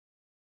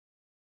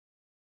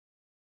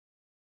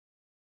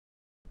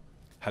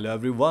Hello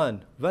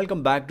everyone,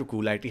 welcome back to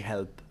Cool IT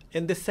Help.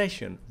 In this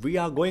session, we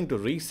are going to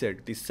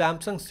reset the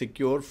Samsung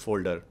Secure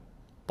folder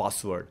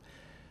password.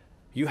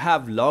 You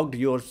have logged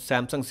your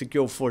Samsung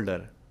Secure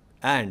folder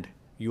and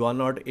you are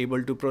not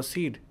able to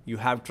proceed. You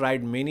have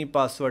tried many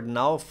passwords.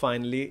 Now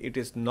finally it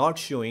is not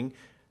showing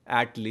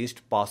at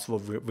least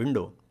password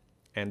window.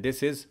 And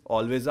this is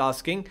always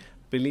asking,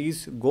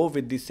 please go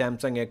with the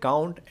Samsung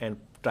account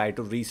and try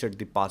to reset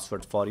the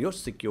password for your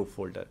secure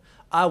folder.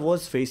 I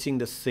was facing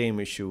the same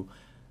issue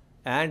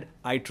and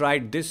I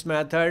tried this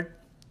method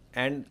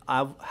and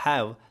I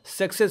have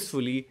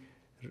successfully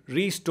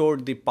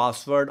restored the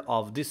password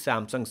of this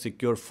Samsung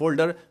secure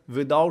folder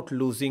without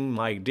losing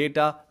my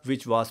data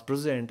which was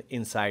present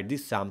inside the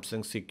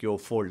Samsung secure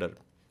folder.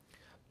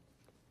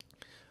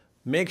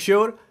 Make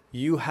sure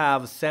you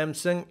have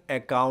Samsung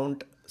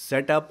account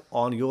set up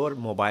on your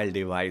mobile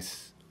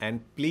device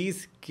and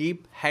please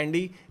keep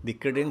handy the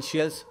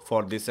credentials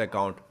for this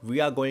account. We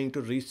are going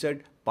to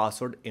reset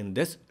password in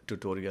this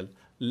tutorial.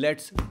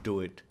 Let's do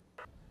it.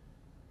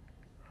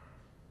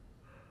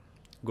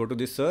 Go to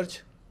the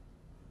search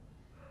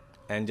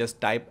and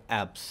just type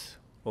apps.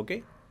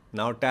 Okay,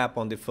 now tap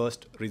on the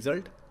first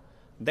result.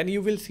 Then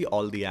you will see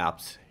all the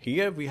apps.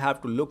 Here we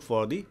have to look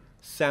for the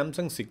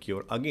Samsung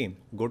Secure. Again,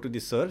 go to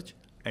the search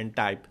and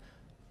type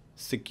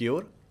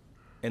Secure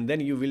and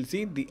then you will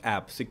see the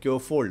app Secure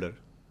folder.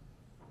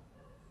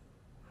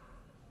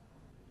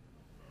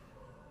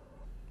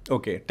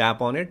 Okay,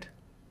 tap on it.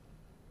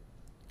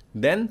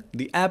 Then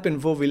the app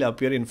info will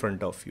appear in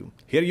front of you.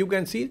 Here you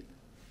can see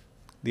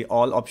the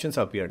all options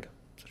appeared.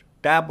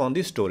 Tap on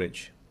the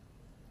storage.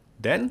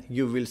 Then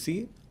you will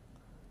see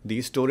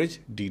the storage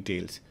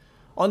details.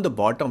 On the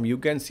bottom you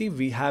can see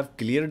we have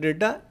clear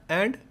data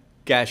and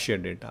cache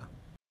data.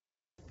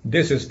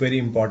 This is very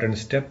important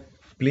step.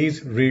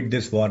 Please read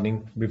this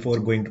warning before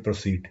going to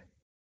proceed.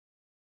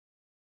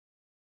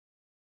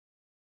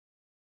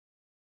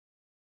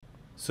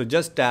 So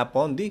just tap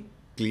on the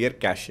clear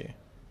cache.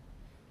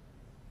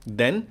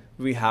 Then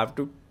we have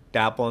to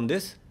tap on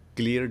this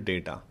clear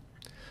data.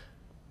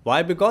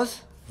 Why?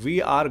 Because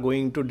we are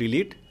going to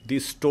delete the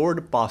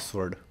stored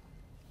password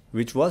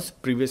which was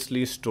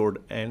previously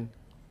stored and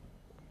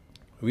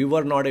we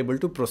were not able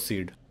to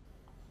proceed.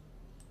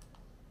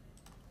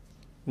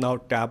 Now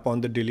tap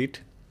on the delete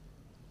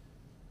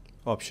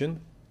option.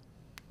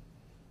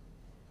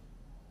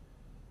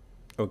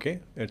 Okay,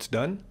 it's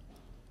done.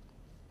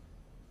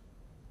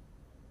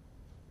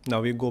 Now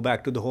we go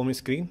back to the home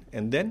screen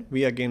and then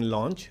we again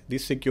launch the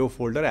secure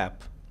folder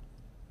app.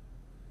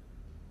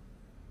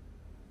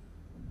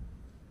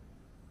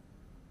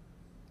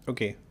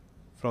 Okay,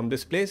 from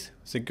this place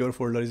secure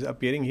folder is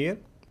appearing here.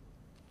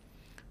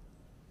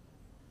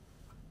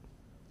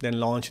 Then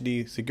launch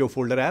the secure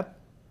folder app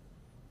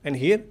and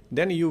here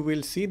then you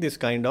will see this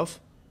kind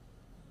of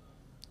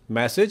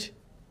message.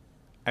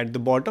 At the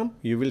bottom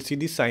you will see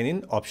the sign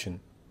in option.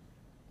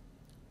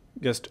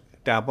 Just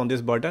tap on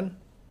this button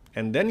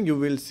and then you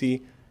will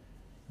see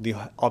the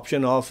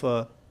option of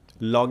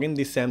login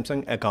the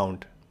Samsung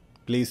account.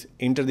 Please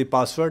enter the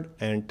password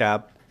and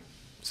tap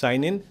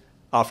sign in.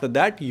 After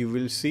that you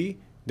will see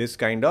this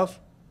kind of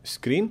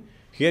screen.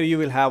 Here you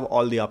will have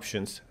all the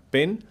options: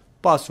 PIN,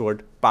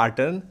 password,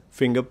 pattern,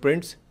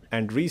 fingerprints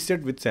and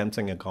reset with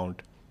Samsung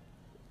account.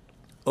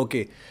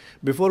 Okay,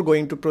 before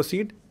going to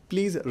proceed,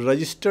 please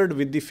register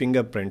with the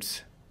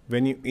fingerprints.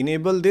 When you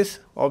enable this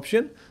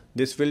option,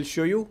 this will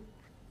show you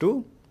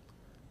to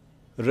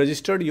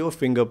register your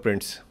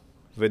fingerprints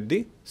with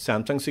the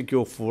Samsung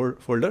secure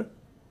folder.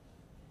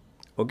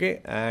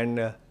 Okay,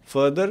 and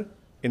further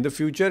in the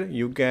future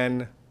you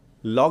can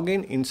log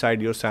in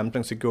inside your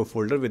Samsung secure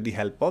folder with the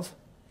help of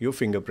your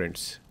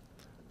fingerprints.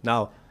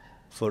 Now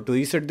to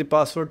reset the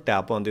password,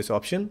 tap on this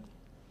option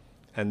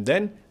and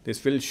then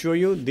this will show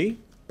you the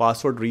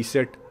password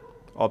reset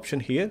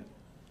option here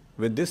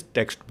with this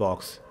text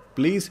box.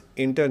 Please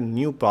enter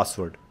new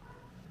password.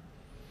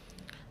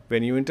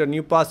 When you enter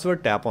new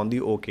password, tap on the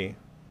OK.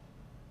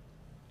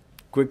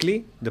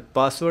 Quickly, the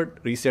password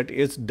reset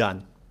is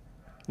done.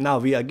 Now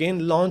we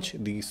again launch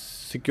the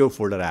secure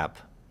folder app.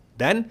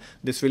 Then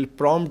this will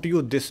prompt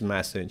you this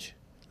message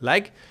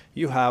like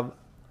you have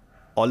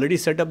already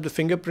set up the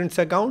fingerprints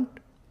account,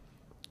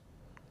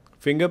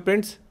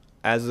 fingerprints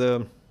as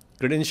a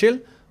credential.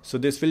 So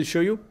this will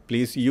show you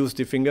please use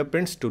the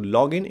fingerprints to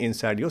log in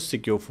inside your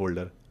secure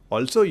folder.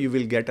 Also you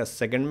will get a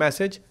second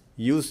message,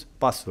 use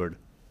password.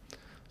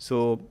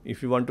 So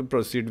if you want to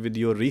proceed with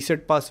your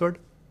reset password,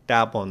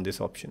 tap on this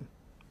option.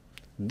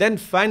 Then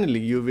finally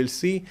you will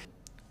see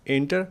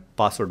enter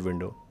password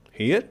window.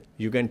 Here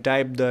you can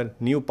type the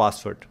new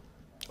password.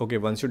 Okay,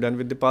 once you're done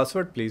with the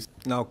password, please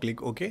now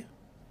click OK.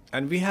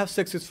 And we have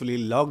successfully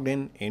logged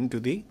in into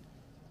the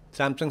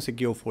Samsung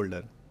secure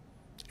folder.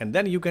 And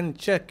then you can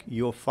check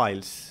your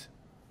files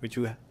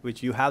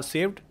which you have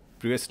saved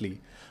previously.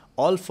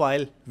 All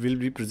file will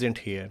be present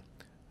here.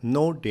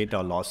 No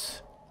data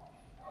loss.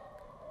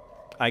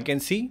 I can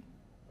see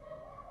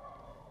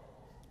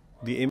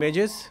the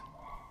images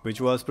which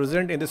was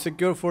present in the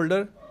secure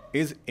folder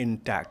is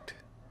intact.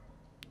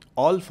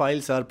 all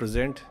files are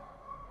present,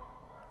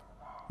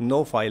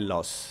 no file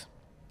loss.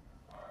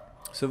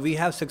 So we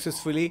have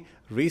successfully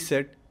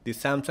reset the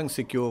Samsung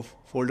secure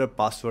folder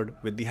password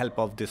with the help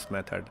of this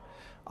method.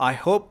 I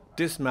hope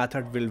this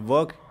method will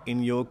work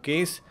in your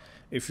case.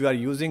 If you are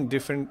using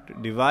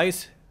different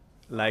device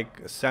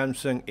like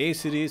Samsung A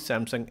series,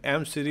 Samsung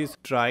M series,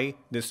 try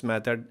this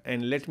method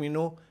and let me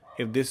know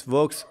if this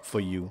works for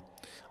you.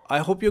 I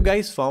hope you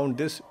guys found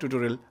this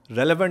tutorial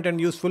relevant and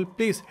useful.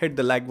 Please hit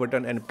the like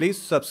button and please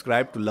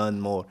subscribe to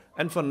learn more.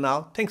 And for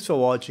now, thanks for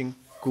watching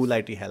Cool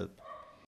IT Help.